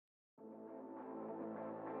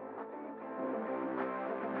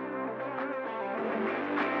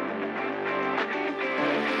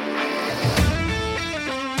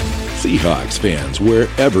Seahawks fans,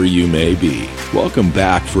 wherever you may be, welcome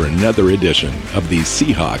back for another edition of the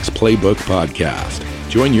Seahawks Playbook Podcast.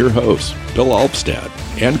 Join your host, Bill Alvstad,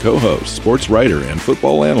 and co-host, sports writer and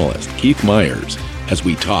football analyst Keith Myers, as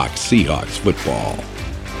we talk Seahawks football.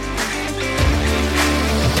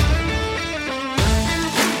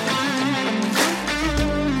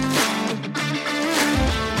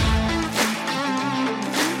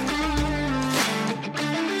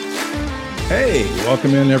 Hey,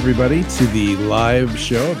 welcome in everybody to the live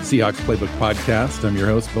show of the Seahawks Playbook Podcast. I'm your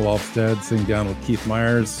host, Bill Alvstad, sitting down with Keith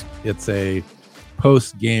Myers. It's a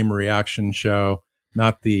post-game reaction show,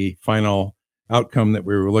 not the final outcome that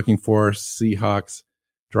we were looking for. Seahawks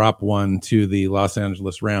drop one to the Los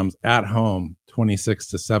Angeles Rams at home,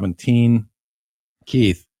 26-17.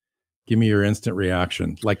 Keith, give me your instant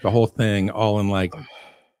reaction. Like the whole thing, all in like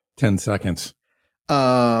 10 seconds.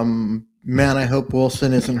 Man, I hope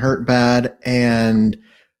Wilson isn't hurt bad. And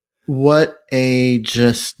what a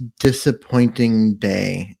just disappointing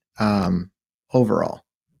day overall.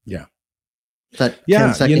 Yeah. Is that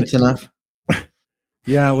 10 seconds enough?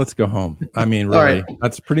 Yeah, let's go home. I mean, really,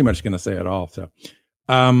 that's pretty much going to say it all. So,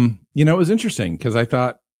 it was interesting because I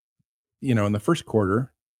thought, in the first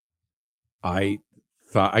quarter, I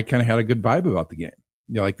thought I kind of had a good vibe about the game.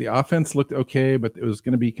 Like the offense looked okay, but it was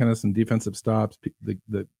going to be kind of some defensive stops.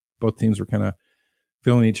 Both teams were kind of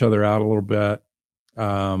filling each other out a little bit.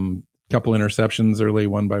 Couple interceptions early,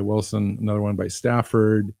 one by Wilson, another one by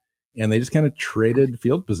Stafford. And they just kind of traded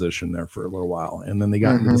field position there for a little while. And then they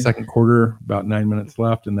got into the second quarter, about 9 minutes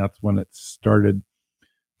left. And that's when it started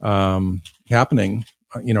happening,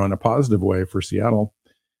 in a positive way for Seattle.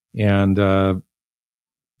 And, I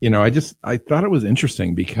thought it was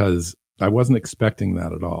interesting because I wasn't expecting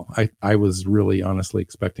that at all. I was really honestly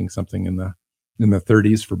expecting something in the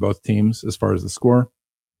 30s for both teams as far as the score.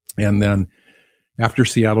 And then after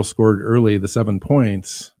Seattle scored early, the 7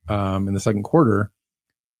 points in the second quarter,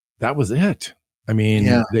 that was it. I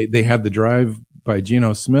mean, they had the drive by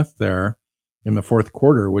Geno Smith there in the fourth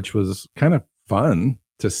quarter, which was kind of fun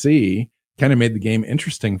to see, kind of made the game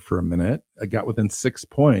interesting for a minute. I got within 6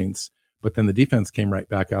 points, but then the defense came right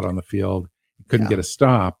back out on the field, couldn't get a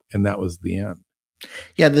stop, and that was the end.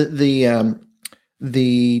 Yeah, the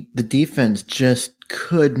defense just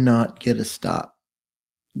could not get a stop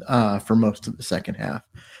for most of the second half.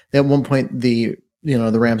 At one point, the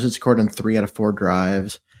Rams had scored on 3 out of 4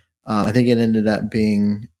 drives. I think it ended up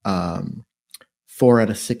being 4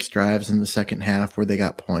 out of 6 drives in the second half where they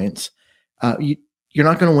got points. You're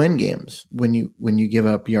not going to win games when you give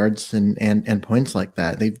up yards and points like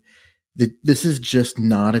that. This is just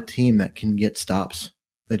not a team that can get stops.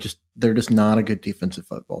 They're just not a good defensive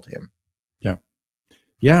football team.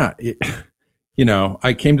 Yeah.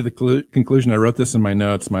 I came to the conclusion. I wrote this in my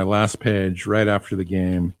notes, my last page, right after the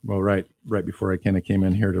game. Well, right before I kind of came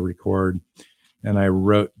in here to record. And I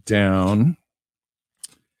wrote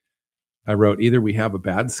either we have a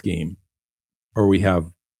bad scheme or we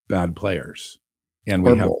have bad players. And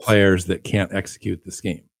we have players that can't execute the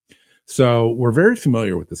scheme. So we're very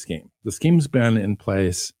familiar with the scheme. The scheme's been in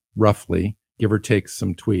place roughly, give or take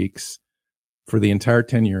some tweaks, for the entire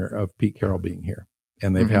tenure of Pete Carroll being here.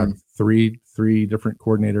 And they've had three different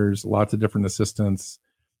coordinators, lots of different assistants.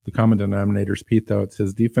 The common denominator is Pete, though. It's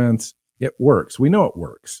his defense. It works. We know it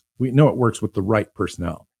works. We know it works with the right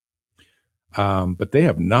personnel. But they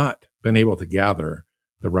have not been able to gather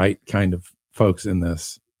the right kind of folks in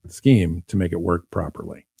this scheme to make it work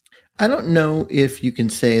properly. I don't know if you can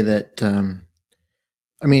say that.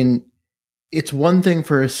 It's one thing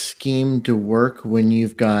for a scheme to work when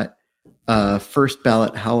you've got first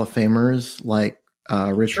ballot Hall of Famers like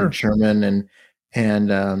Richard Sherman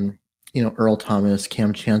and Earl Thomas,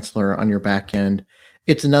 Cam Chancellor on your back end.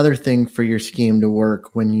 It's another thing for your scheme to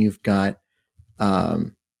work when you've got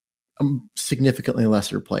significantly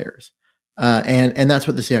lesser players, and that's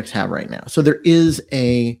what the Seahawks have right now. So there is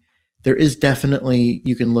definitely,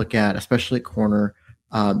 you can look at, especially at corner,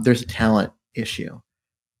 there's a talent issue.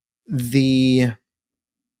 They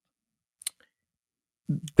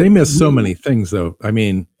miss so many things, though. I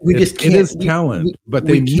mean, it is talent, but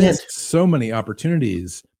they missed so many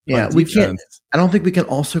opportunities. Yeah, we can't. I don't think we can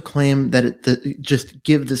also claim that just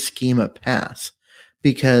give the scheme a pass,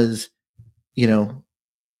 because,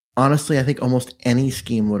 honestly, I think almost any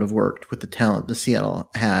scheme would have worked with the talent the Seattle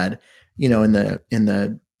had, in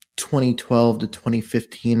the 2012 to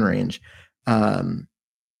 2015 range.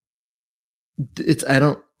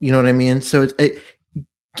 You know what I mean? So it's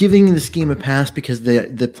giving the scheme a pass because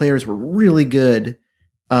the players were really good,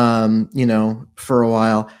 for a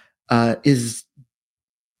while, is,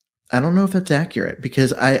 I don't know if that's accurate,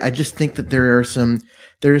 because I just think that there are some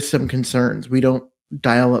there's some concerns. We don't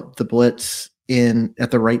dial up the blitz in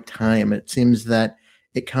at the right time. It seems that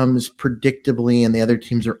it comes predictably, and the other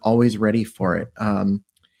teams are always ready for it.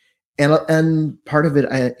 And part of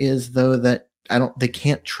it is though that they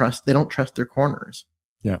don't trust their corners.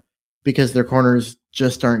 Yeah, because their corners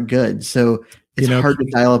just aren't good. So it's hard to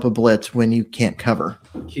dial up a blitz when you can't cover.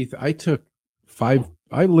 Keith,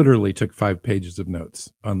 I literally took 5 pages of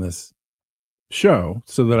notes on this show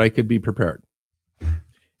so that I could be prepared.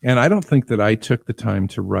 And I don't think that I took the time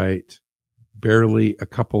to write barely a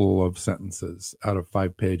couple of sentences out of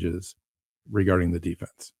 5 pages regarding the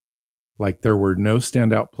defense. Like, there were no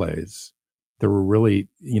standout plays. There were really,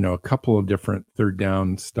 a couple of different third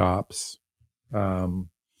down stops.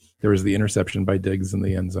 There was the interception by Diggs in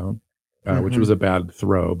the end zone, which was a bad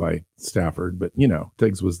throw by Stafford. But,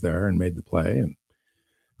 Diggs was there and made the play. And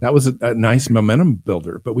that was a nice momentum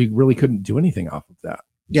builder. But we really couldn't do anything off of that.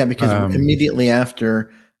 Yeah, because immediately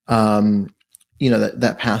after,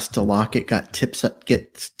 that pass to Lockett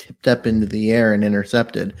gets tipped up into the air and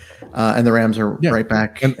intercepted, and the Rams are right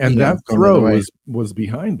back. And that throw was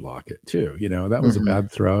behind Lockett too. That was a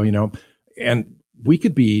bad throw. And we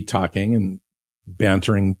could be talking and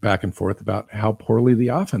bantering back and forth about how poorly the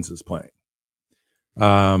offense is playing.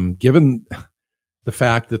 Given the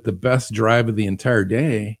fact that the best drive of the entire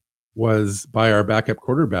day was by our backup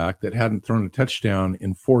quarterback that hadn't thrown a touchdown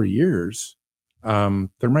in 4 years,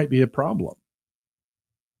 there might be a problem.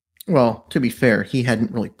 Well, to be fair, he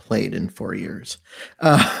hadn't really played in 4 years.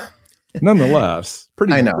 Nonetheless,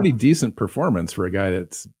 pretty decent performance for a guy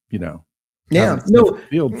that's,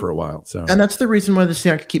 field for a while. So, and that's the reason why the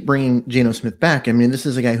Seahawks keep bringing Geno Smith back. I mean, this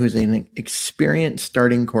is a guy who's an experienced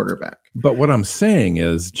starting quarterback. But what I'm saying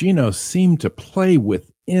is, Geno seemed to play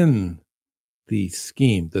within the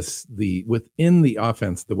scheme, within the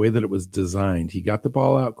offense, the way that it was designed. He got the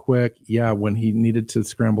ball out quick. Yeah, when he needed to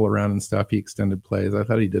scramble around and stuff, he extended plays. I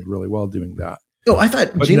thought he did really well doing that. Oh, I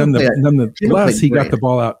thought nonetheless, he got the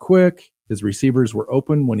ball out quick. His receivers were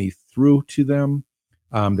open when he threw to them.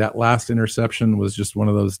 That last interception was just one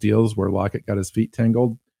of those deals where Lockett got his feet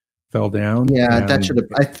tangled, fell down. Yeah, that should have.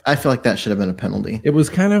 I feel like that should have been a penalty. It was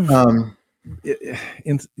kind of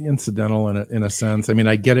incidental in a sense. I mean,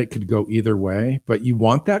 I get it could go either way, but you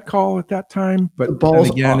want that call at that time. But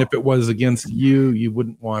again, if it was against you, you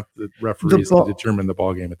wouldn't want the referees to determine the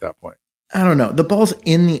ball game at that point. I don't know. The ball's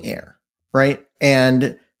in the air, right?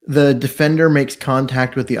 And the defender makes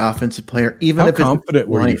contact with the offensive player. Even if confident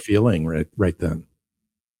were you feeling right then?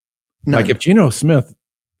 Like if Geno Smith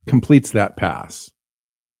completes that pass,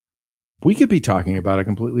 we could be talking about a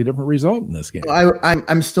completely different result in this game.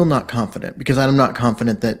 I'm still not confident because I'm not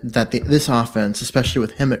confident that this offense, especially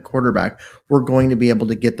with him at quarterback, we're going to be able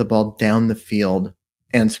to get the ball down the field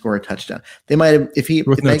and score a touchdown. They might have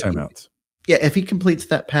with no timeouts. Yeah, if he completes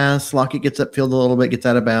that pass, Lockett gets upfield a little bit, gets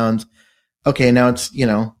out of bounds. Okay, now it's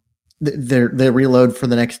they reload for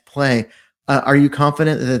the next play. Are you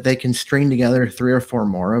confident that they can string together 3 or 4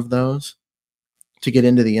 more of those to get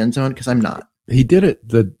into the end zone? Because I'm not. He did it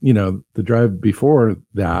the drive before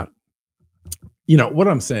that. What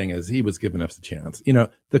I'm saying is he was giving us a chance.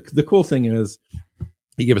 The cool thing is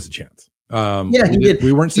he gave us a chance. He did.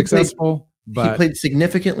 We weren't successful, but he played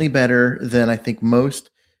significantly better than I think most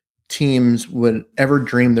teams would ever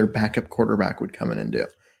dream their backup quarterback would come in and do.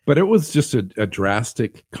 But it was just a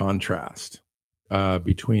drastic contrast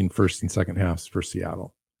between first and second halves for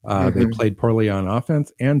Seattle. They played poorly on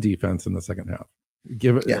offense and defense in the second half.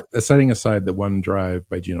 Setting aside the one drive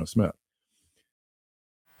by Geno Smith.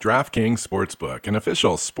 DraftKings Sportsbook, an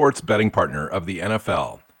official sports betting partner of the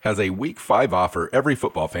NFL, has a Week 5 offer every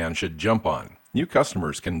football fan should jump on. New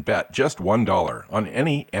customers can bet just $1 on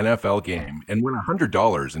any NFL game and win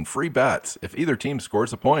 $100 in free bets if either team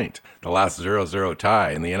scores a point. The last 0-0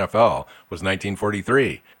 tie in the NFL was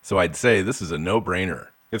 1943, so I'd say this is a no-brainer.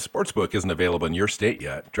 If Sportsbook isn't available in your state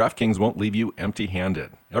yet, DraftKings won't leave you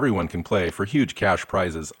empty-handed. Everyone can play for huge cash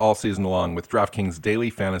prizes all season long with DraftKings daily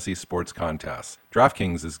fantasy sports contests.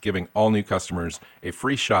 DraftKings is giving all new customers a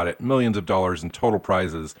free shot at millions of dollars in total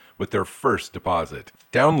prizes with their first deposit.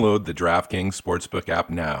 Download the DraftKings Sportsbook app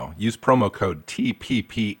now. Use promo code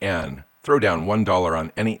TPPN. Throw down $1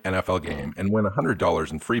 on any NFL game and win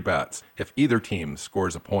 $100 in free bets if either team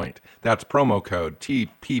scores a point. That's promo code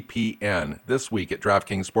TPPN this week at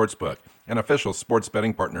DraftKings Sportsbook, an official sports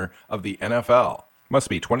betting partner of the NFL. Must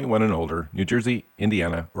be 21 and older, New Jersey,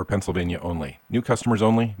 Indiana, or Pennsylvania only. New customers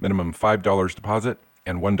only, minimum $5 deposit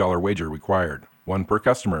and $1 wager required. One per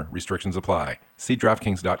customer, restrictions apply. See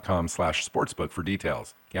DraftKings.com/sportsbook for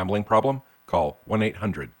details. Gambling problem? Call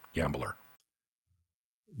 1-800-GAMBLER.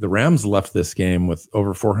 The Rams left this game with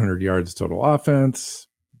over 400 yards total offense,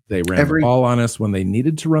 They ran the ball on us when they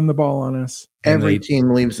needed to run the ball on us. Every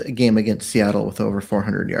team leaves a game against Seattle with over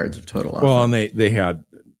 400 yards of total offense. Well, and they had,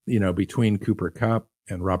 between Cooper Kupp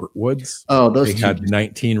and Robert Woods, they had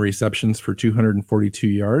 19 receptions for 242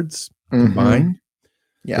 yards combined.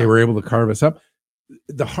 Yeah. They were able to carve us up.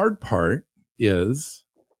 The hard part is,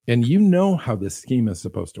 and how this scheme is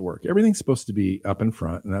supposed to work. Everything's supposed to be up in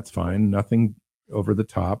front, and that's fine. Nothing over the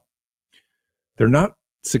top. They're not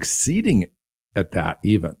succeeding at that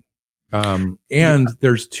even. And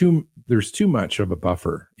there's too much of a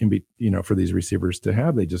buffer for these receivers to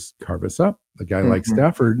have. They just carve us up. A guy like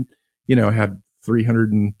Stafford, had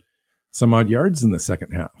 300 and some odd yards in the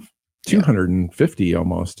second half, 250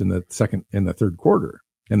 almost in the third quarter.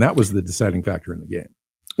 And that was the deciding factor in the game.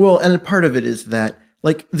 Well, and a part of it is that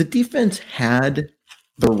the defense had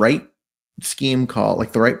the right scheme call,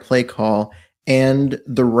 the right play call, and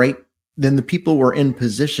then the people were in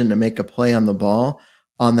position to make a play on the ball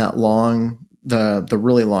on that long, the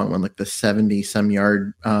really long one, the 70 some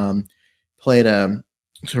yard play to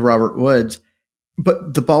Robert Woods.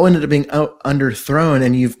 But the ball ended up being underthrown,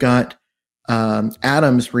 and you've got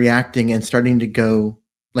Adams reacting and starting to go,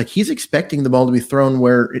 he's expecting the ball to be thrown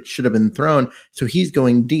where it should have been thrown. So he's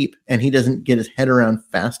going deep, and he doesn't get his head around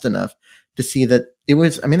fast enough to see that it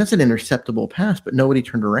was, that's an interceptable pass, but nobody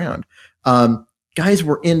turned around. Guys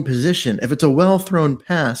were in position. If it's a well-thrown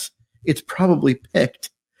pass, it's probably picked.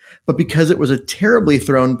 But because it was a terribly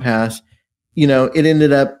thrown pass, it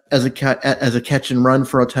ended up as a catch and run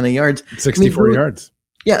for a ton of yards. 64 yards.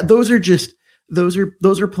 Yeah, those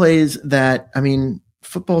are plays that,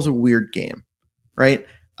 football's a weird game, right?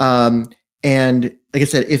 And like I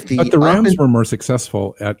said, but the Rams were more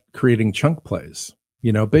successful at creating chunk plays,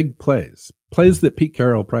 big plays that Pete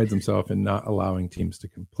Carroll prides himself in not allowing teams to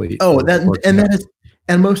complete. Oh,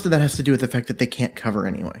 and most of that has to do with the fact that they can't cover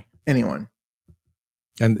anyone. They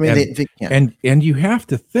can't. And you have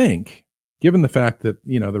to think, given the fact that,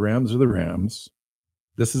 the Rams are the Rams,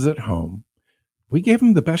 this is at home. We gave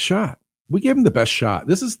them the best shot.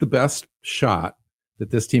 This is the best shot that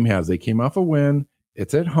this team has. They came off a win.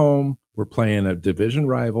 It's at home. We're playing a division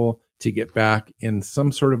rival to get back in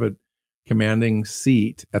some sort of a commanding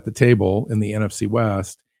seat at the table in the NFC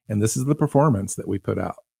West. And this is the performance that we put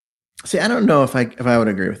out. See, I don't know if I would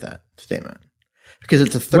agree with that statement, because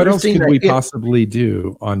it's a Thursday. What else could we possibly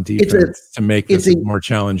do on defense to make this a more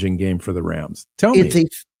challenging game for the Rams? Tell me.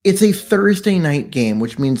 It's a Thursday night game,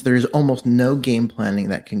 which means there's almost no game planning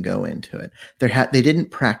that can go into it. They didn't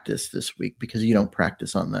practice this week because you don't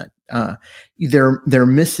practice on that. They're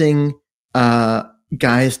missing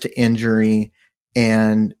guys to injury,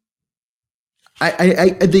 and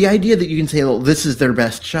the idea that you can say, well, this is their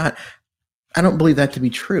best shot, I don't believe that to be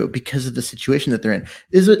true because of the situation that they're in.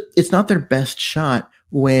 It's not their best shot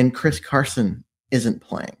when Chris Carson isn't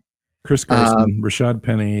playing. Chris Carson, Rashad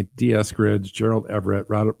Penny, D. Eskridge, Gerald Everett,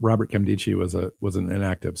 Robert Kemdichi was an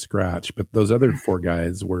inactive scratch, but those other four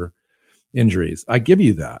guys were injuries. I give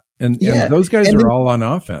you that. And those guys are all on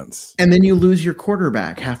offense. And then you lose your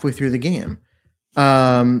quarterback halfway through the game.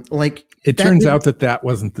 It turns out that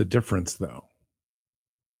wasn't the difference, though,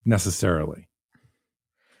 necessarily.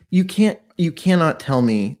 You cannot tell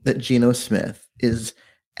me that Geno Smith is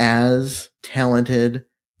as talented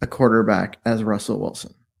a quarterback as Russell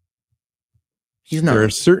Wilson. He's not. There are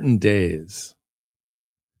certain days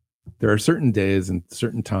and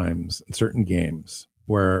certain times and certain games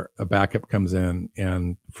where a backup comes in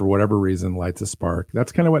and for whatever reason lights a spark.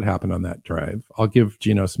 That's kind of what happened on that drive. I'll give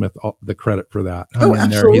Geno Smith all the credit for that. Oh,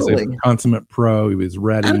 absolutely. He's a consummate pro. He was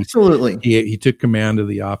ready. Absolutely. He took command of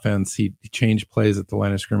the offense. He changed plays at the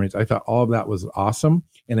line of scrimmage. I thought all of that was awesome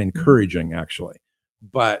and encouraging, actually.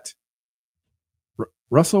 But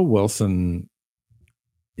Russell Wilson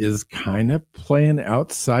is kind of playing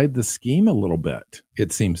outside the scheme a little bit,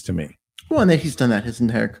 it seems to me. Well, and he's done that his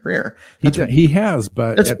entire career. He has,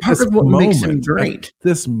 but that's part of what makes him great. At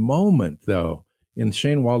this moment, though, in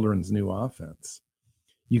Shane Waldron's new offense,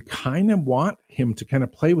 you kind of want him to kind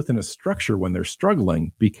of play within a structure when they're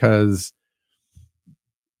struggling, because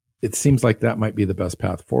it seems like that might be the best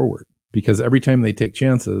path forward. Because every time they take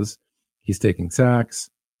chances, he's taking sacks,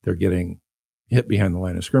 they're getting hit behind the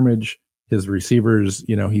line of scrimmage. His receivers,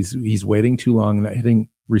 he's waiting too long, not hitting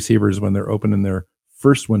receivers when they're open in their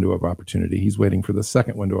first window of opportunity. He's waiting for the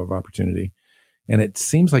second window of opportunity. And it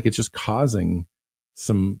seems like it's just causing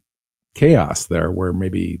some chaos there where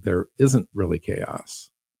maybe there isn't really chaos.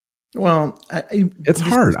 Well, it's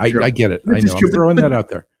hard. I get it. I know. I'm throwing that out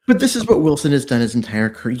there. But this is what Wilson has done his entire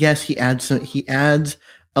career. Yes, he adds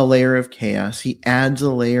a layer of chaos. He adds a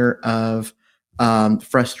layer of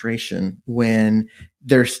frustration when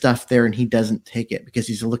there's stuff there and he doesn't take it because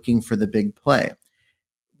he's looking for the big play.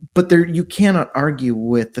 But there, you cannot argue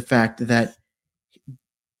with the fact that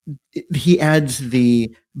he adds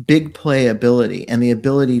the big play ability and the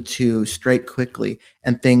ability to strike quickly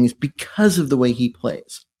and things because of the way he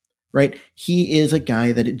plays, right? He is a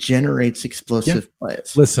guy that it generates explosive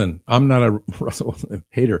plays. Listen, I'm not a Russell Wilson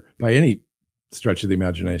hater by any stretch of the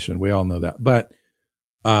imagination. We all know that. But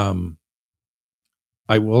I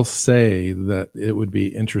will say that it would be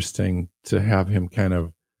interesting to have him kind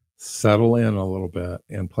of settle in a little bit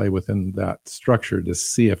and play within that structure to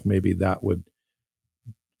see if maybe that would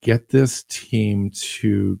get this team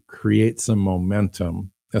to create some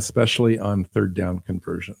momentum, especially on third down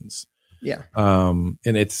conversions. Yeah.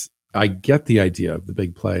 And I get the idea of the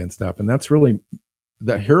big play and stuff. And that's really,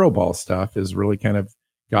 the hero ball stuff is really kind of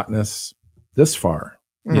gotten us this far,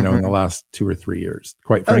 in the last 2 or 3 years,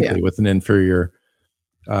 quite frankly, with an inferior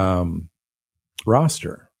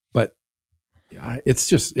roster. But it's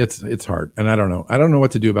just, it's hard. And I don't know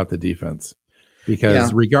what to do about the defense.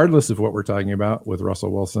 Because regardless of what we're talking about with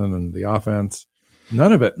Russell Wilson and the offense,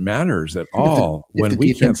 none of it matters at all when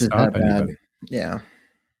we can't stop anybody. Yeah.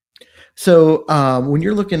 So when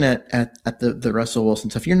you're looking at the Russell Wilson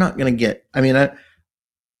stuff, you're not going to get. I mean, I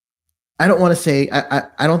don't want to say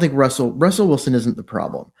I don't think Russell Wilson isn't the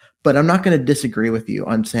problem, but I'm not going to disagree with you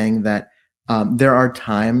on saying that there are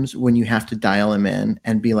times when you have to dial him in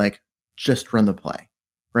and be like, just run the play.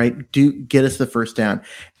 Right? Get us the first down.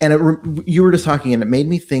 And you were just talking, and it made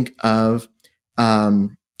me think of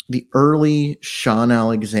the early Sean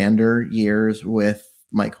Alexander years with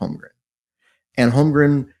Mike Holmgren. And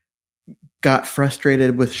Holmgren got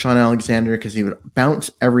frustrated with Sean Alexander because he would bounce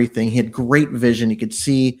everything. He had great vision. He could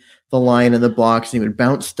see the line and the blocks, and he would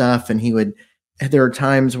bounce stuff. And there are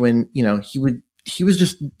times when, he was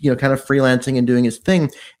just, kind of freelancing and doing his thing,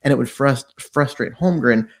 and it would frustrate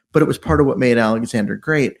Holmgren, but it was part of what made Alexander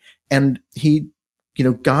great. And he,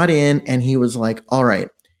 got in and he was like, all right,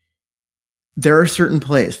 there are certain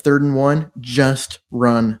plays, 3rd and 1, just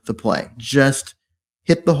run the play. Just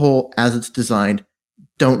hit the hole as it's designed.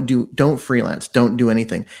 Don't freelance. Don't do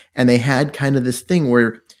anything. And they had kind of this thing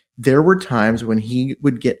where there were times when he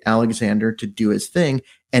would get Alexander to do his thing,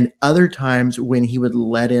 and other times when he would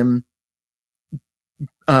let him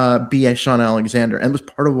be a Sean Alexander. And it was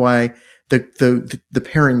part of why the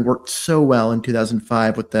pairing worked so well in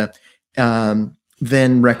 2005 with the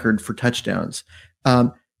then record for touchdowns.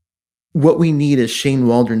 What we need is Shane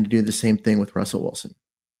Waldron to do the same thing with Russell Wilson.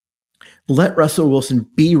 Let Russell Wilson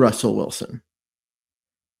be Russell Wilson.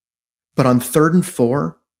 But on 3rd and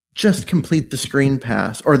 4, just complete the screen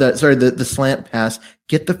pass or the slant pass,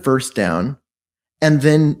 get the first down, and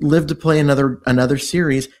then live to play another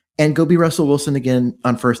series and go be Russell Wilson again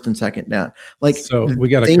on 1st and 2nd down. So we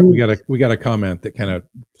got a comment that kind of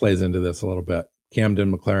plays into this a little bit.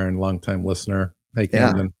 Camden McLaren, longtime listener. Hey,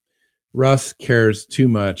 Camden. Yeah. Russ cares too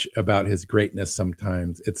much about his greatness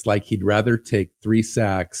sometimes. It's like he'd rather take 3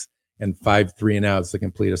 sacks and 5 3-and-outs to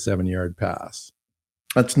complete a 7-yard pass.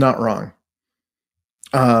 That's not wrong.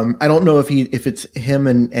 I don't know if it's him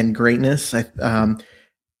and greatness.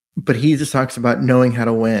 But he just talks about knowing how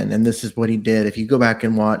to win, and this is what he did. If you go back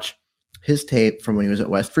and watch his tape from when he was at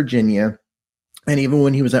West Virginia, and even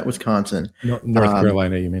when he was at Wisconsin, North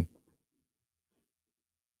Carolina, you mean?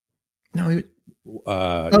 No,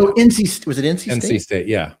 NC was it NC State? NC State,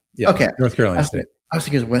 yeah. Okay, North Carolina State. I was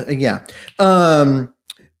thinking, yeah.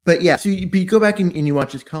 But yeah, so you go back and you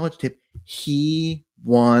watch his college tape. He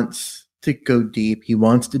wants to go deep. He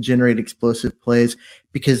wants to generate explosive plays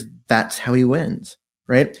because that's how he wins.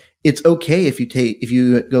 Right? It's okay if you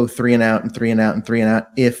go 3-and-out and 3-and-out and 3-and-out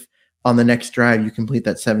if on the next drive you complete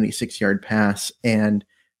that 76-yard pass and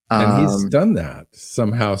he's done that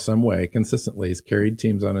somehow, some way, consistently. He's carried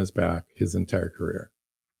teams on his back his entire career.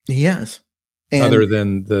 He has, other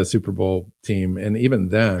than the Super Bowl team, and even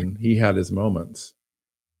then he had his moments.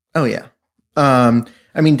 Oh yeah, I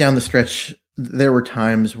mean down the stretch there were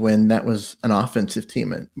times when that was an offensive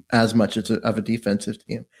team as much as of a defensive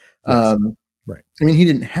team. Yes. Right. I mean, he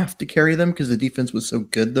didn't have to carry them because the defense was so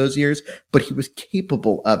good those years, but he was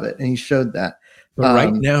capable of it, and he showed that. But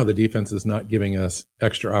right now, the defense is not giving us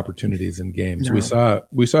extra opportunities in games. No.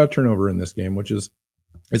 We saw a turnover in this game, which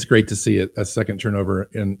it's great to see a second turnover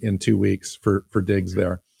in 2 weeks for Diggs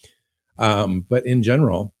there. But in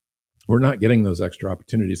general, we're not getting those extra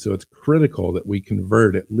opportunities, so it's critical that we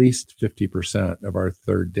convert at least 50% of our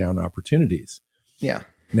third down opportunities. Yeah.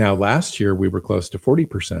 Now, last year, we were close to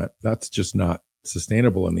 40%. That's just not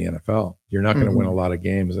sustainable in the NFL. You're not going to win a lot of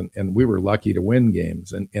games. And we were lucky to win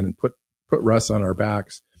games and put Russ on our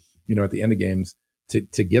backs, at the end of games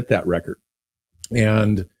to get that record.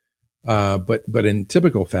 And but in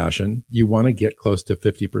typical fashion, you want to get close to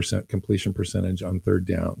 50% completion percentage on third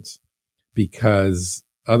downs, because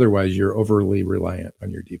otherwise you're overly reliant on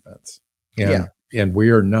your defense. And we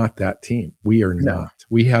are not that team. We are not.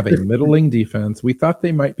 We have a middling defense. We thought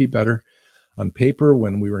they might be better on paper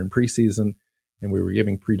when we were in preseason and we were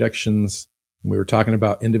giving predictions. And we were talking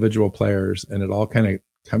about individual players, and it all kind of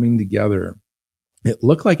coming together. It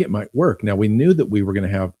looked like it might work. Now, we knew that we were going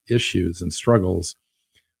to have issues and struggles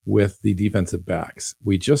with the defensive backs.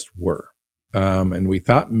 We just were. And we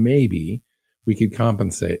thought maybe we could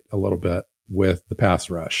compensate a little bit with the pass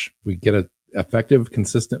rush. We get an effective,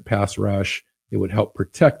 consistent pass rush. It would help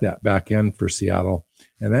protect that back end for Seattle.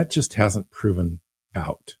 And that just hasn't proven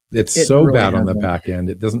out. It's so really bad on the back end.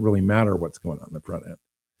 It doesn't really matter what's going on the front end.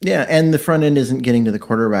 Yeah. And the front end isn't getting to the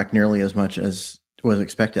quarterback nearly as much as was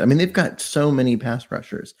expected. I mean, they've got so many pass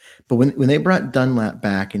rushers, but when they brought Dunlap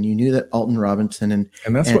back, and you knew that Alton Robinson and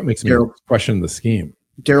that's what makes me question the scheme.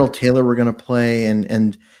 Daryl Taylor were going to play,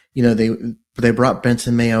 and they brought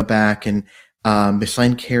Benson Mayo back, and they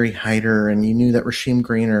signed Kerry Hyder, and you knew that Rasheem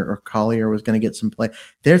Green or Collier was going to get some play.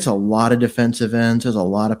 There's a lot of defensive ends. There's a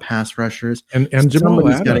lot of pass rushers, and Jamal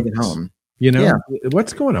Adams got to get home.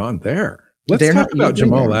 What's going on there? Let's talk about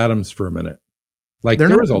Jamal Adams for a minute. Like,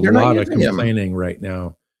 there is a lot of complaining right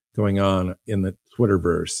now going on in the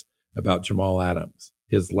Twitterverse about Jamal Adams,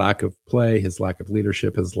 his lack of play, his lack of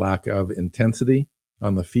leadership, his lack of intensity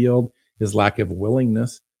on the field, his lack of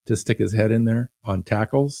willingness to stick his head in there on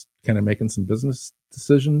tackles, kind of making some business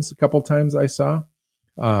decisions. A couple times I saw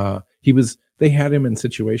they had him in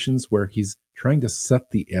situations where he's trying to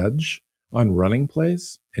set the edge on running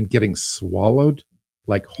plays and getting swallowed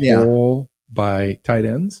like whole by tight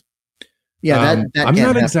ends. Yeah, that I'm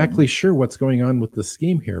not happen. exactly sure what's going on with the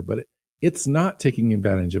scheme here, but it's not taking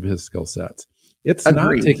advantage of his skill sets. It's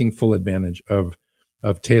not taking full advantage of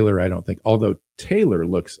Taylor, I don't think. Although Taylor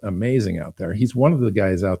looks amazing out there. He's one of the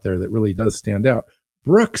guys out there that really does stand out.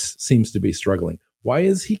 Brooks seems to be struggling. Why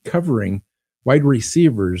is he covering wide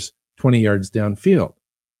receivers 20 yards downfield?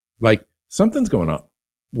 Like, something's going on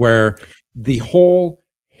where the whole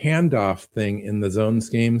handoff thing in the zone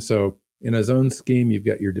scheme. So in a zone scheme, you've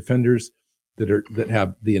got your defenders that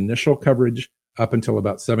have the initial coverage up until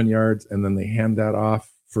about 7 yards, and then they hand that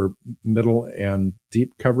off for middle and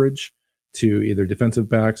deep coverage to either defensive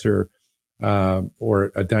backs or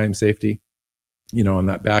a dime safety, on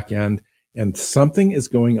that back end. And something is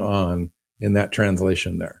going on in that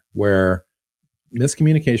translation there, where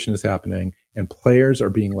miscommunication is happening and players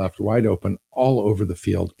are being left wide open all over the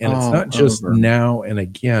field. And it's not just now and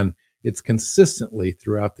again, it's consistently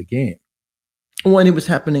throughout the game. Well, and it was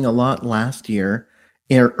happening a lot last year,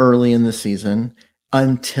 early in the season,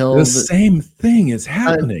 until the same thing is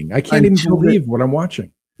happening. I can't even believe what I'm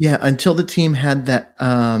watching. Yeah, until the team had that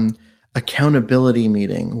accountability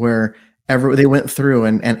meeting where they went through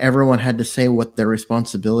and everyone had to say what their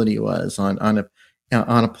responsibility was on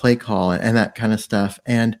a play call and that kind of stuff.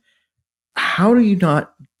 And how do you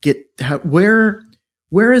not get where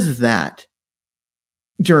is that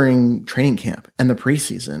during training camp and the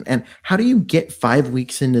preseason? And how do you get 5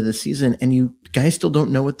 weeks into the season and you guys still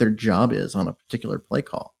don't know what their job is on a particular play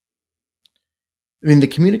call? I mean, the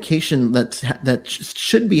communication that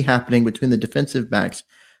should be happening between the defensive backs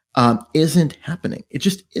isn't happening. It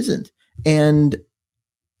just isn't. And,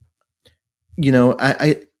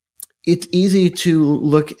 it's easy to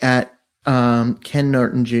look at Ken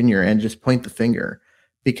Norton Jr. and just point the finger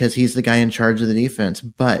because he's the guy in charge of the defense.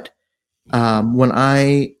 But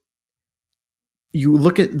when you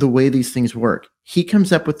look at the way these things work, he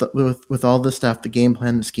comes up with all the stuff, the game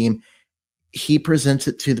plan, the scheme. He presents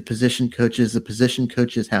it to the position coaches. The position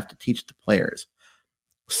coaches have to teach the players.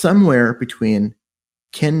 Somewhere between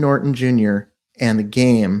Ken Norton Jr. and the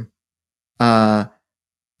game,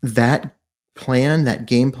 that plan, that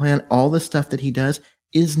game plan, all the stuff that he does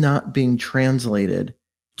is not being translated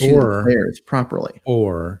to the players properly.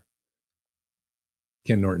 Or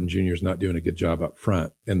Ken Norton Jr. is not doing a good job up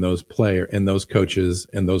front, and those coaches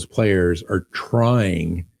and those players are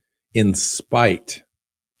trying in spite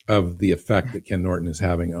of the effect that Ken Norton is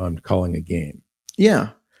having on calling a game. Yeah.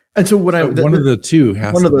 And so one of the two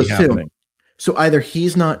has to be happening. So either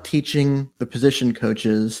he's not teaching the position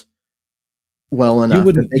coaches well enough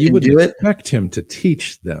you wouldn't expect him to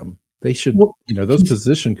teach them. They should, those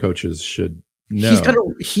position coaches should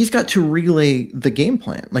know. He's got to relay the game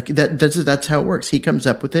plan. Like that's how it works. He comes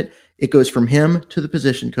up with it. It goes from him to the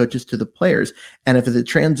position coaches to the players. And if the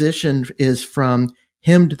transition is from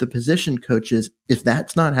him to the position coaches, if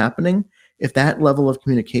that's not happening, if that level of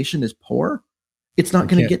communication is poor, it's not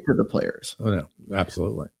going to get to the players. Oh no,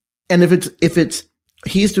 absolutely. And if it's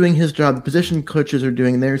he's doing his job, the position coaches are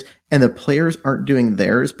doing theirs, and the players aren't doing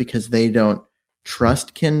theirs because they don't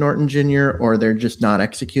trust Ken Norton Jr. or they're just not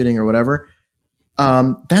executing or whatever,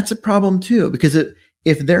 that's a problem too. Because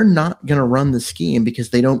if they're not going to run the scheme because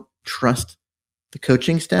they don't trust the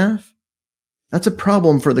coaching staff, that's a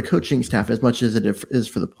problem for the coaching staff as much as it is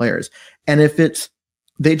for the players. And if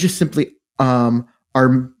they just simply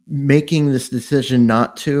are making this decision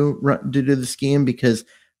not to do the scheme because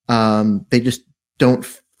they just don't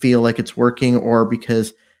feel like it's working, or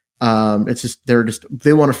because they want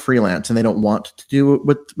to freelance and they don't want to do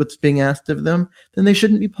what's being asked of them, then they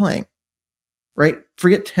shouldn't be playing, right?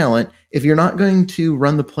 Forget talent. If you're not going to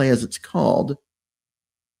run the play as it's called,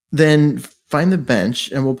 then find the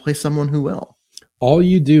bench and we'll play someone who will. All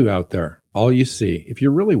you do out there, all you see, if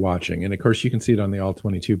you're really watching, and of course you can see it on the All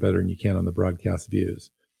 22 better than you can on the broadcast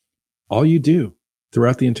views, all you do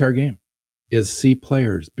throughout the entire game is see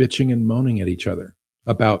players bitching and moaning at each other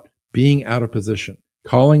about being out of position,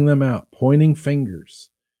 calling them out, pointing fingers,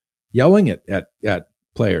 yelling at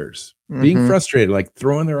players, being frustrated, like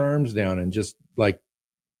throwing their arms down, and just like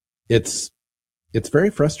it's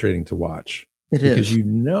very frustrating to watch. Because you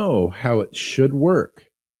know how it should work,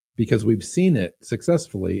 because we've seen it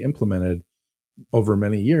successfully implemented over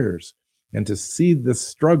many years. And to see this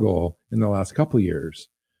struggle in the last couple of years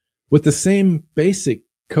with the same basic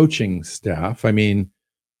coaching staff. I mean,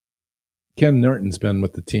 Ken Norton's been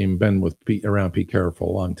with the team, around Pete Carroll for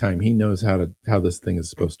a long time. He knows how this thing is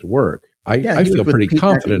supposed to work. I feel pretty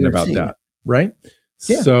confident about that, right?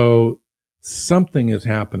 Yeah. So something is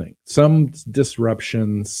happening, some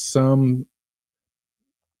disruption,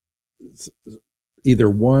 either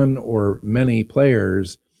one or many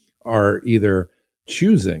players are either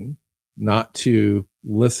choosing not to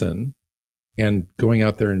listen and going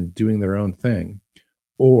out there and doing their own thing,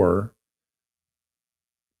 or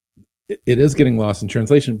it is getting lost in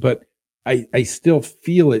translation. But I still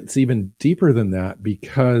feel it's even deeper than that,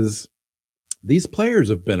 because these players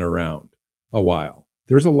have been around a while.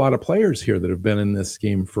 There's a lot of players here that have been in this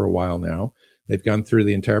scheme for a while now. They've gone through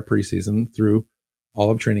the entire preseason, through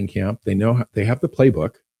all of training camp. They know they have the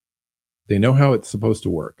playbook. They know how it's supposed to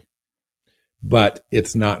work, but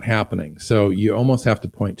it's not happening. So you almost have to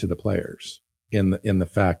point to the players in the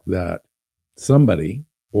fact that somebody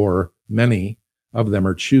or many of them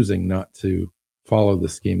are choosing not to follow the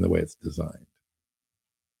scheme the way it's designed.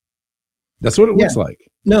 That's what it looks like.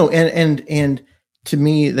 No, and to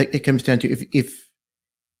me, that it comes down to if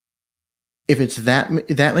it's that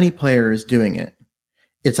many players doing it,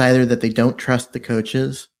 it's either that they don't trust the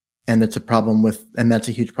coaches, and that's a problem and that's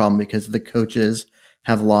a huge problem because the coaches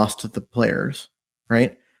have lost the players,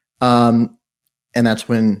 right? And that's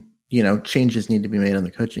when, changes need to be made on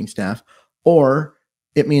the coaching staff, or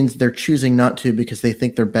it means they're choosing not to because they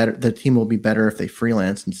think they're better. The team will be better if they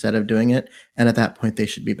freelance instead of doing it. And at that point they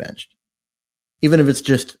should be benched, even if it's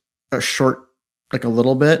just a short, like a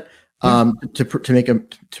little bit, to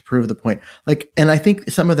prove the point. Like, and I think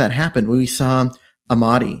some of that happened. We saw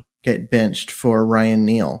Amadi get benched for Ryan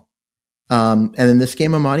Neal. And in this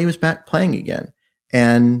game, Amadi was back playing again.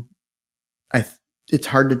 And it's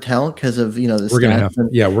hard to tell because of, we're going to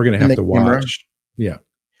have to watch. Yeah.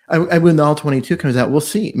 When the All 22 comes out, we'll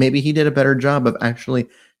see. Maybe he did a better job of actually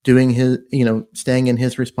doing his, staying in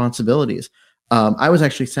his responsibilities. I was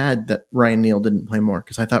actually sad that Ryan Neal didn't play more,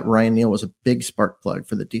 because I thought Ryan Neal was a big spark plug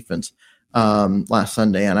for the defense last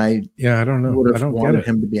Sunday. And I don't know. Would have wanted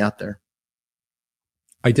him to be out there.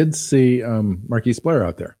 I did see Marquise Blair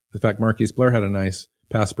out there. In fact, Marquise Blair had a nice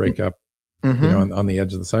pass breakup, on the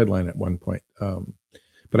edge of the sideline at one point.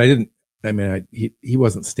 But he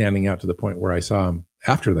wasn't standing out to the point where I saw him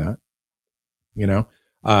after that.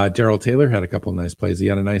 Darrell Taylor had a couple of nice plays. He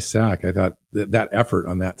had a nice sack. I thought that effort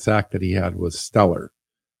on that sack that he had was stellar.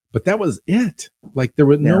 But that was it. Like, there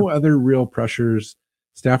were no other real pressures.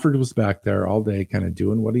 Stafford was back there all day kind of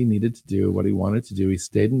doing what he needed to do, what he wanted to do. He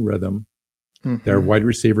stayed in rhythm. Their wide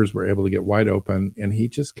receivers were able to get wide open, and he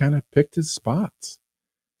just kind of picked his spots.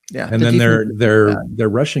 Yeah. And then their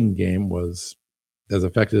rushing game was as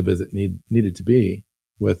effective as it needed to be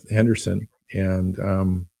with Henderson. And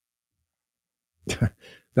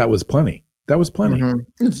that was plenty. That was plenty.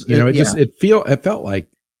 It felt like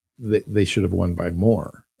they should have won by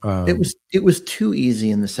more. It was too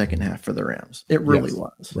easy in the second half for the Rams. It really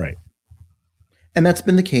was. Right. And that's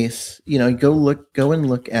been the case. Go and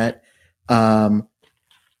look at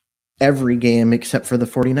every game except for the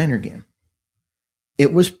 49er game.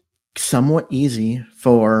 It was somewhat easy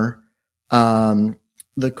for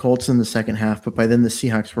the Colts in the second half, but by then the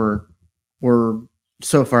Seahawks were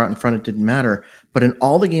so far out in front, it didn't matter. But in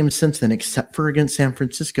all the games since then, except for against San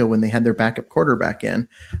Francisco when they had their backup quarterback in,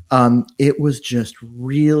 it was just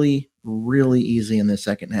really, really easy in the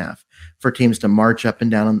second half for teams to march up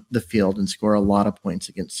and down on the field and score a lot of points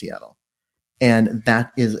against Seattle. And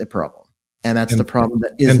that is a problem. And that's the problem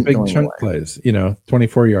that isn't and big going chunk away. plays,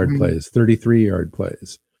 24-yard plays, 33-yard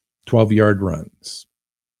plays, 12-yard runs.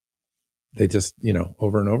 They just,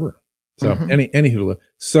 over and over. So anywho,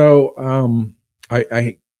 so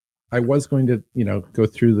I was going to, go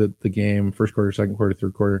through the game, first quarter, second quarter,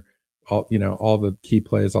 third quarter, all the key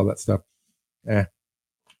plays, all that stuff. I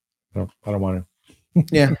don't want to.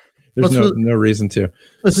 Yeah. There's no reason to.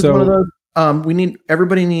 This is one of those.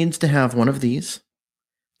 Everybody needs to have one of these.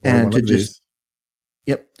 And to just,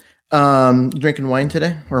 yep. Drinking wine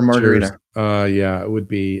today or margarita? Cheers. Yeah, it would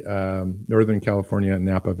be Northern California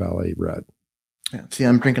Napa Valley Red. Yeah. See,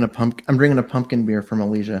 I'm drinking a pumpkin beer from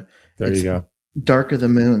Alicia. There you go. Dark of the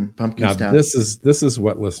Moon pumpkin now, stout. This is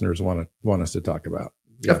what listeners want us to talk about.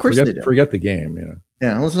 Yeah, of course they do. Forget the game,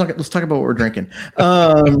 Yeah, let's talk about what we're drinking.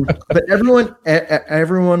 But everyone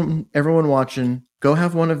watching, go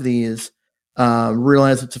have one of these.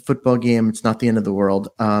 Realize it's a football game. It's not the end of the world.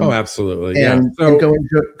 Absolutely. And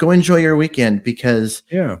go enjoy your weekend because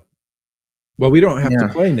well, we don't have to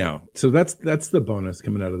play now. So that's the bonus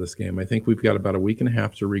coming out of this game. I think we've got about a week and a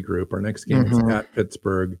half to regroup. Our next game is at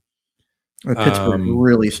Pittsburgh. Pittsburgh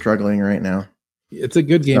really struggling right now. It's a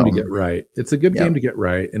good game to get right. It's a good game to get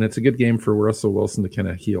right. And it's a good game for Russell Wilson to kind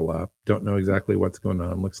of heal up. Don't know exactly what's going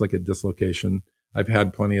on. Looks like a dislocation. I've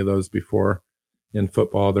had plenty of those before in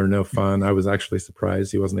football. They're no fun. I was actually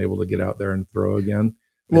surprised he wasn't able to get out there and throw again.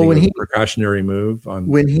 Well, when he precautionary move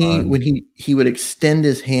when he would extend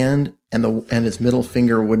his hand and his middle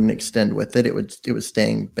finger wouldn't extend with it, it was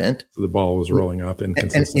staying bent. So the ball was rolling up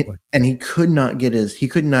inconsistently, and he couldn't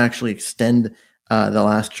actually extend the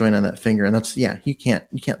last joint on that finger. And that's you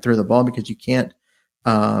can't throw the ball because you can't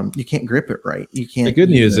grip it right. You can't. The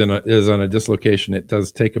good news is on a dislocation, it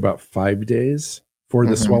does take about 5 days for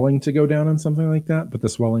the swelling to go down on something like that, but the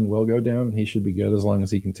swelling will go down and he should be good as long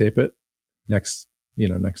as he can tape it next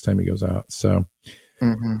time he goes out. So,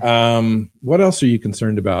 what else are you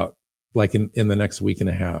concerned about? Like in the next week and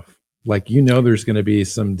a half, there's going to be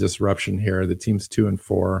some disruption here. The team's 2-4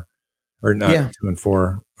 or not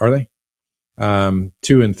 2-4. Are they?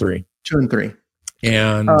 2-3. 2-3.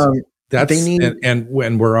 And that's, and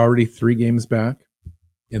when we're already 3 games back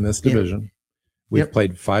in this division, we've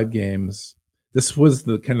played 5 games. This was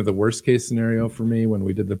the kind of the worst case scenario for me when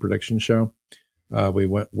we did the prediction show. We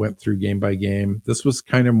went through game by game. This was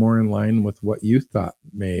kind of more in line with what you thought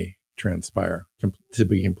may transpire, to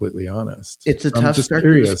be completely honest. It's a tough start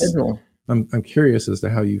to the schedule. I'm curious as to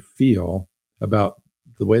how you feel about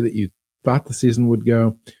the way that you thought the season would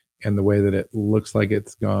go and the way that it looks like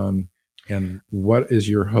it's gone. And what is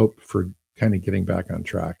your hope for kind of getting back on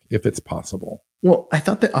track, if it's possible? Well, I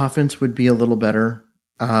thought the offense would be a little better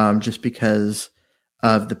just because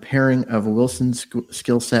of the pairing of Wilson's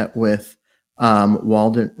skill set with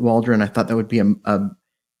Waldron. I thought that would be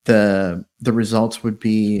the results would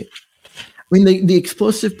be. I mean, the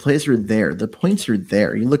explosive plays are there. The points are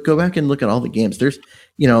there. Go back and look at all the games. There's,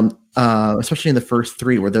 especially in the first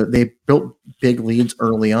 3 where they built big leads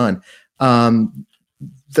early on.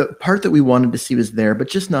 The part that we wanted to see was there, but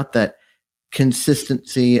just not that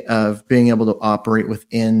consistency of being able to operate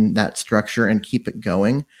within that structure and keep it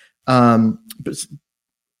going. But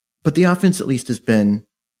the offense at least it's been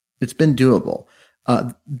doable.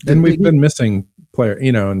 And we've been missing player,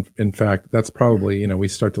 in fact, that's probably, we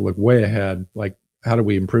start to look way ahead. Like, how do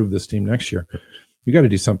we improve this team next year? You got to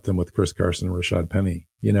do something with Chris Carson and Rashad Penny.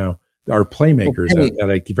 Our playmakers at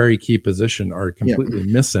a very key position are completely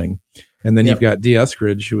missing. And then you've got D.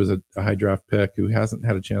 Eskridge, who was a high draft pick who hasn't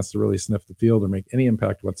had a chance to really sniff the field or make any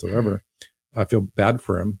impact whatsoever. I feel bad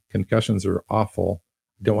for him. Concussions are awful.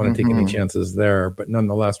 Don't want to take any chances there, but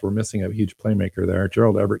nonetheless, we're missing a huge playmaker there.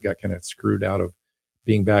 Gerald Everett got kind of screwed out of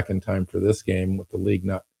being back in time for this game with the league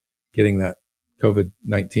not getting that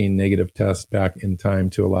COVID-19 negative test back in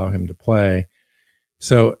time to allow him to play.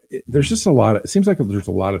 So there's just it seems like there's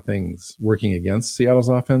a lot of things working against Seattle's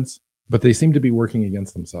offense, but they seem to be working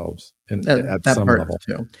against themselves at some level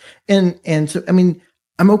too. And so, I mean,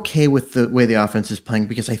 I'm okay with the way the offense is playing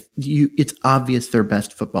because it's obvious their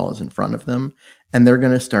best football is in front of them, and things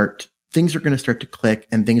are going to start to click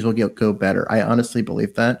and things will go better. I honestly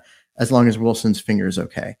believe that, as long as Wilson's finger is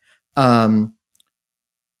okay. I'm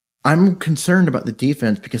concerned about the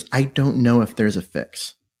defense because I don't know if there's a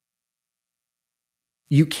fix.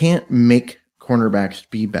 You can't make cornerbacks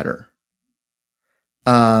be better.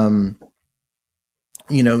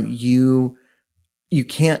 you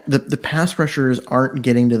can't, the pass rushers aren't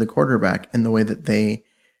getting to the quarterback in the way that they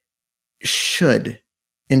should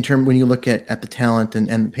when you look at the talent and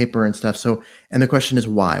the paper and stuff. So, and the question is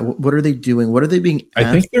why? What are they doing? What are they being asked?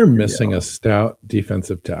 I think they're missing a stout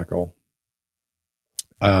defensive tackle.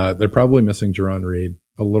 They're probably missing Jerron Reed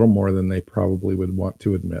a little more than they probably would want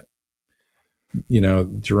to admit.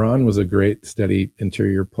 Jerron was a great, steady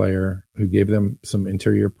interior player who gave them some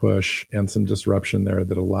interior push and some disruption there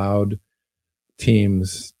that allowed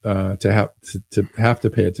teams to have to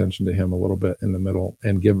pay attention to him a little bit in the middle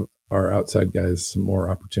and give our outside guys some more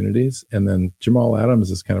opportunities. And then Jamal Adams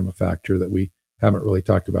is kind of a factor that we haven't really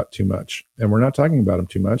talked about too much. And we're not talking about him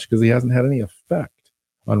too much because he hasn't had any effect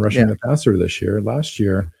on rushing the passer this year. Last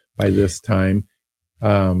year, by this time,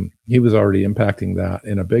 he was already impacting that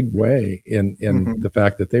in a big way in the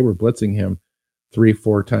fact that they were blitzing him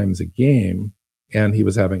 3-4 times a game and he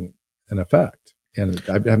was having an effect. And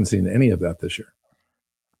I haven't seen any of that this year.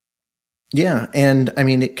 Yeah. And I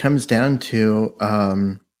mean, it comes down to,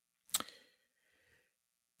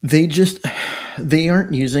 they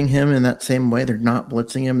aren't using him in that same way. They're not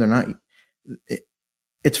blitzing him.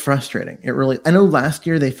 It's frustrating. I know last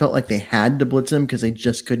year they felt like they had to blitz him because they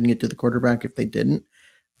just couldn't get to the quarterback if they didn't.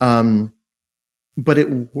 But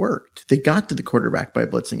it worked. They got to the quarterback by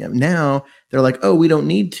blitzing him. Now they're like, oh, we don't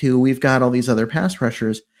need to. We've got all these other pass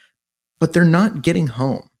rushers, but they're not getting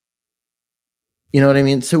home. You know what I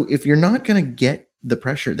mean? So if you're not going to get the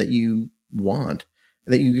pressure that you want,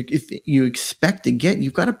 if you expect to get,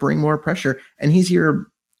 you've got to bring more pressure. And he's your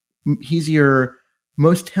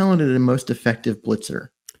most talented and most effective blitzer.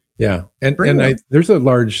 Yeah. And there's a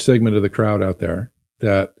large segment of the crowd out there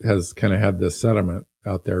that has kind of had this sentiment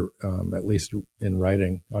out there, at least in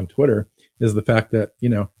writing on Twitter, is the fact that,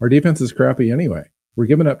 our defense is crappy anyway. We're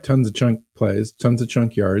giving up tons of chunk plays, tons of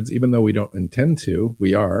chunk yards, even though we don't intend to,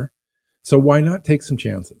 we are. So why not take some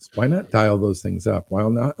chances? Why not dial those things up?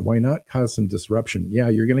 Why not cause some disruption? Yeah,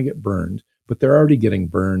 you're going to get burned, but they're already getting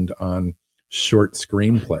burned on short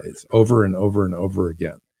screen plays over and over and over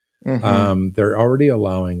again. They're already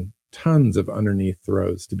allowing tons of underneath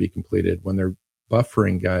throws to be completed when they're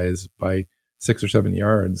buffering guys by 6 or 7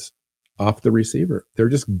 yards off the receiver. They're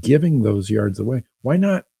just giving those yards away. Why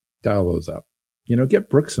not dial those up? Get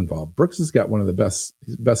Brooks involved. Brooks has got one of the best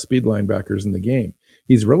speed linebackers in the game.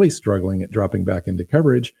 He's really struggling at dropping back into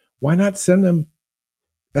coverage. Why not send him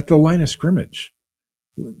at the line of scrimmage?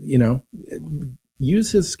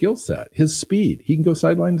 Use his skill set, his speed. He can go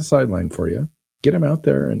sideline to sideline for you. Get him out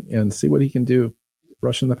there and see what he can do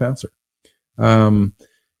rushing the passer. I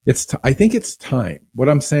think it's time. What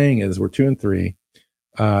I'm saying is we're 2-3.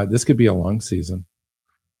 This could be a long season.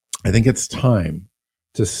 I think it's time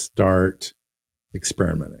to start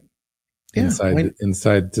experimenting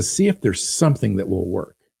inside to see if there's something that will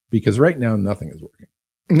work, because right now nothing is working.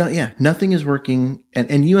 Nothing is working.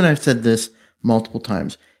 And you and I've said this multiple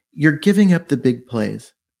times. You're giving up the big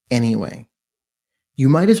plays anyway. You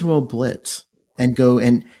might as well blitz and go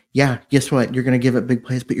and guess what? You're going to give up big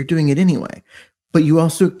plays, but you're doing it anyway. But you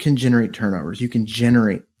also can generate turnovers. You can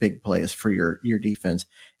generate big plays for your defense,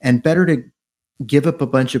 and better to give up a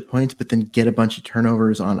bunch of points, but then get a bunch of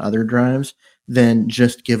turnovers on other drives than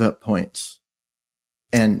just give up points.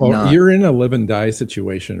 And you're in a live and die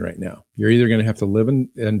situation right now. You're either going to have to live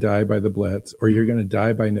and die by the blitz, or you're going to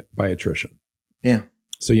die by attrition. Yeah.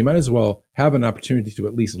 So you might as well have an opportunity to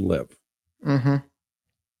at least live.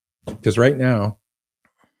 Because right now,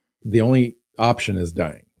 the only option is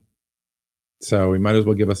dying. So we might as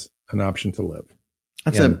well give us an option to live.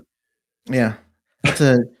 That's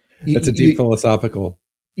a deep philosophical.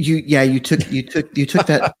 You took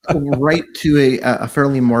that right to a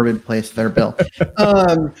fairly morbid place there, Bill.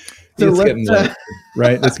 It's getting late,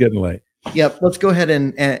 right? It's getting late. Yep. Let's go ahead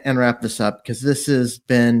and wrap this up, because this has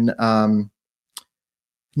been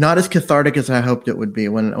not as cathartic as I hoped it would be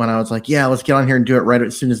when I was like, let's get on here and do it right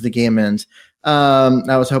as soon as the game ends.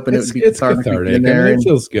 I was hoping it would be cathartic. It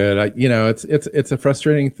feels good. It's a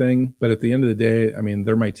frustrating thing, but at the end of the day, I mean,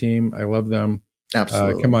 they're my team. I love them.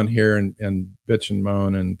 Absolutely. Come on here and bitch and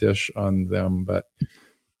moan and dish on them. But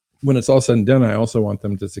when it's all said and done, I also want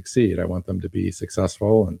them to succeed. I want them to be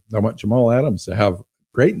successful. And I want Jamal Adams to have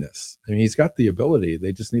greatness. I mean, he's got the ability.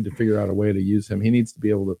 They just need to figure out a way to use him. He needs to be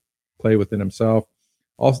able to play within himself.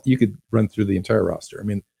 Also, you could run through the entire roster. I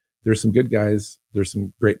mean, there's some good guys. There's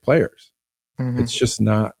some great players. It's just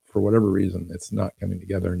not, for whatever reason, it's not coming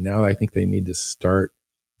together. Now I think they need to start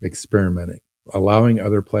experimenting, allowing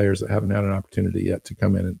other players that haven't had an opportunity yet to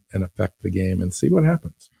come in and affect the game and see what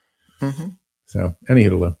happens. So,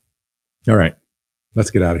 anywho, all right,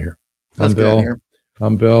 let's get out of here. I'm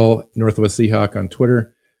Bill, Northwest Seahawk on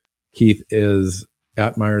Twitter. Keith is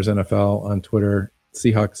at Myers NFL on Twitter.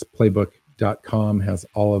 SeahawksPlaybook.com has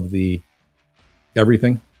all of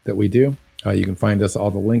everything that we do. You can find us, all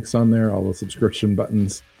the links on there, all the subscription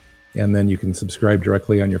buttons, and then you can subscribe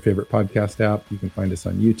directly on your favorite podcast app. You can find us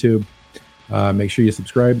on YouTube. Make sure you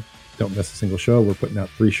subscribe. Don't miss a single show. We're putting out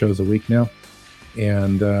 3 shows a week now.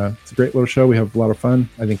 And it's a great little show. We have a lot of fun.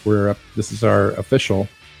 I think we're up. This is our official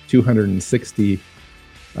 260th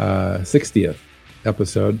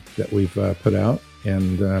episode that we've put out,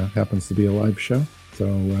 and happens to be a live show. So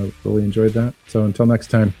really enjoyed that. So until next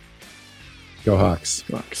time, go Hawks.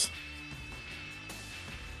 Hawks.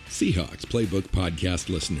 Seahawks Playbook Podcast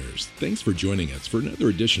listeners, thanks for joining us for another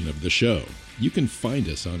edition of the show. You can find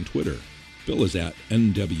us on Twitter. Bill is at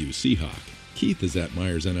NW Seahawk. Keith is at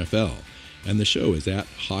Myers NFL. And the show is at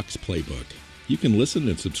Hawks Playbook. You can listen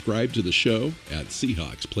and subscribe to the show at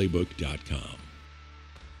SeahawksPlaybook.com.